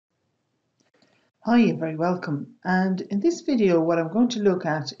Hi, you're very welcome. And in this video, what I'm going to look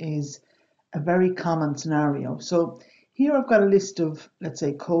at is a very common scenario. So here I've got a list of, let's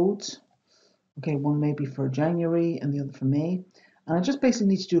say, codes. Okay, one maybe for January and the other for May. And I just basically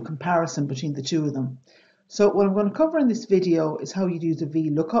need to do a comparison between the two of them. So what I'm going to cover in this video is how you'd use a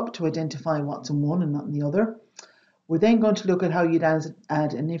Vlookup to identify what's in one and not in the other. We're then going to look at how you'd add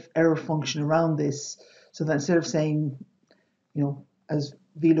an if-error function around this, so that instead of saying, as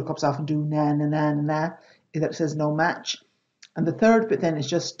VLOOKUPs often do, na, na, na, na, na, that says no match. And the third bit then is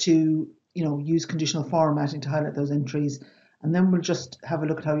just to, use conditional formatting to highlight those entries. And then we'll just have a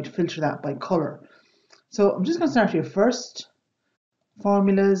look at how you'd filter that by color. So I'm just going to start here first,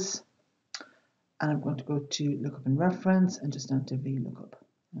 formulas, and I'm going to go to lookup and reference and just down to VLOOKUP.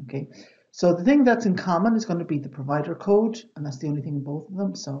 Okay, so the thing that's in common is going to be the provider code, and that's the only thing in both of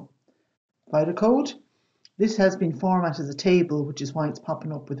them. So provider code. This has been formatted as a table, which is why it's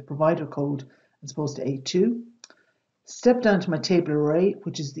popping up with the provider code as opposed to A2. Step down to my table array,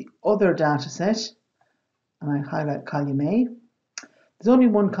 which is the other data set, and I highlight column A. There's only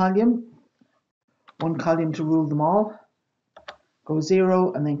one column to rule them all. Go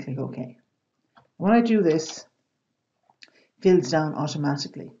 0 and then click OK. When I do this, it fills down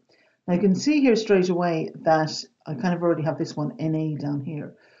automatically. Now you can see here straight away that I kind of already have this one NA down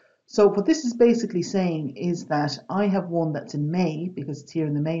here. So what this is basically saying is that I have one that's in May because it's here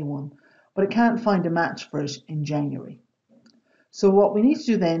in the May one, but I can't find a match for it in January. So what we need to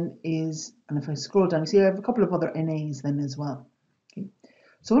do then is, and if I scroll down, you see I have a couple of other NAs then as well. Okay.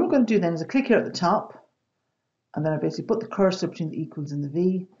 So what I'm going to do then is I click here at the top, and then I basically put the cursor between the equals and the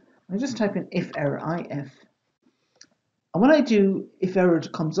V, and I just type in iferror, IF. And when I do, iferror,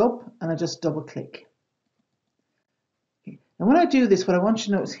 it comes up, and I just double click. And when I do this, what I want you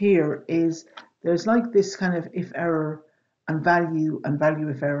to notice here is there's like this kind of if error and value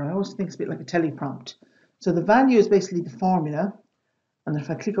if error. I always think it's a bit like a teleprompt. So the value is basically the formula. And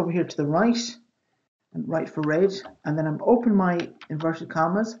if I click over here to the right, and right for red, and then I'm open my inverted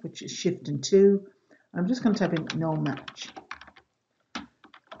commas, which is shift and 2. I'm just going to type in no match.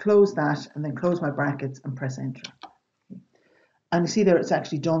 Close that, and then close my brackets and press enter. And you see there it's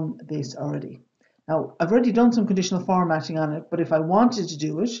actually done this already. Now, I've already done some conditional formatting on it, but if I wanted to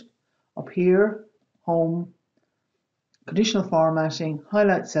do it, up here, home, conditional formatting,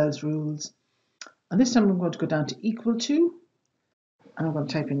 highlight cells rules, and this time I'm going to go down to equal to, and I'm going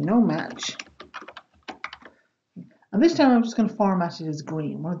to type in no match. And this time I'm just going to format it as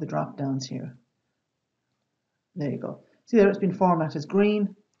green, one of the drop downs here. There you go. See there, it's been formatted as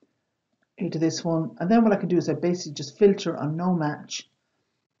green, here to this one. And then what I can do is I basically just filter on no match,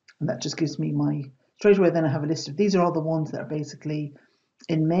 and that just gives me my, straight away then I have a list of, these are all the ones that are basically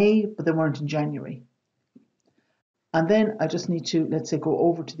in May, but they weren't in January. And then I just need to, let's say, go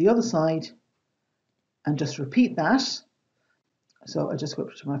over to the other side and just repeat that. So I just go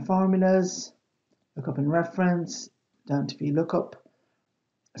up to my formulas, lookup and reference, down to VLOOKUP.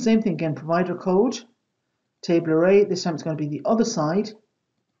 Same thing again, provider code, table array. This time it's going to be the other side,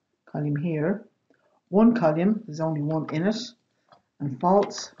 column here. One column, there's only one in it, and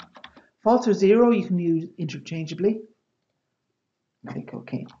false. False or 0 you can use interchangeably. Click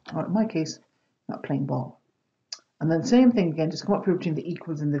OK. Or in my case, not playing ball. And then same thing again, just come up here between the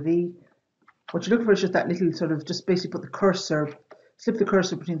equals and the V. What you're looking for is just that little sort of, just basically put the cursor, slip the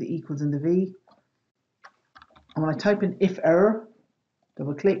cursor between the equals and the V. And when I type in if error,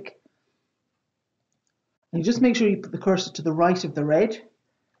 double click. And you just make sure you put the cursor to the right of the red,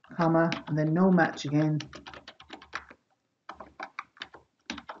 comma, and then no match again.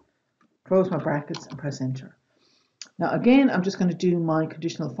 Close my brackets and press enter. Now again, I'm just going to do my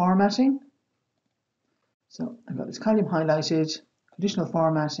conditional formatting. So I've got this column highlighted, conditional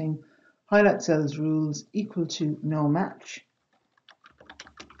formatting, highlight cells rules, equal to no match.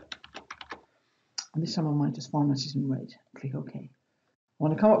 And this time I might just format it in red. Click OK.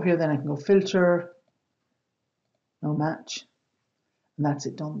 When I come up here, then I can go filter, no match, and that's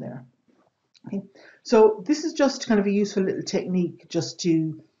it done there. Okay. So this is just kind of a useful little technique just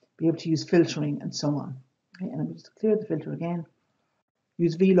to be able to use filtering and so on. Okay. And I'm going to clear the filter again.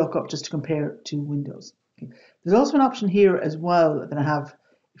 Use VLOOKUP just to compare to Windows. Okay. There's also an option here as well that I have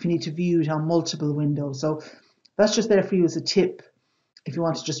if you need to view it on multiple windows. So that's just there for you as a tip if you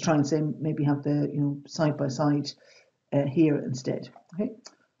want to just try and say maybe have the side by side here instead. Okay.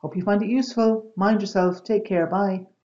 Hope you find it useful. Mind yourself. Take care. Bye.